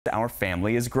Our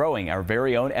family is growing. Our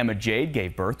very own Emma Jade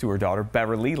gave birth to her daughter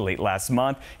Beverly late last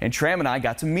month, and Tram and I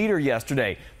got to meet her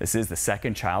yesterday. This is the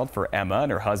second child for Emma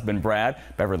and her husband Brad.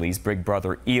 Beverly's big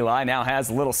brother Eli now has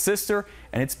a little sister,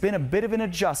 and it's been a bit of an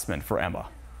adjustment for Emma.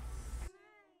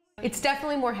 It's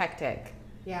definitely more hectic.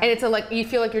 Yeah. And it's like you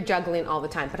feel like you're juggling all the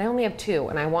time, but I only have 2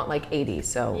 and I want like 80,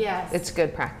 so yes. It's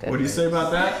good practice. What do you say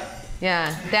about that?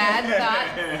 Yeah, Dad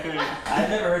thought. I've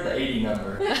never heard the 80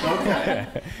 number. Okay.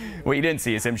 What you didn't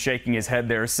see is him shaking his head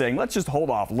there saying, let's just hold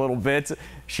off a little bit.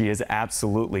 She is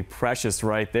absolutely precious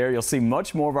right there. You'll see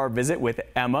much more of our visit with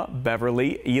Emma,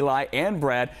 Beverly, Eli, and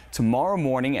Brad tomorrow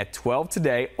morning at 12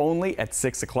 today, only at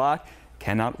 6 o'clock.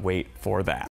 Cannot wait for that.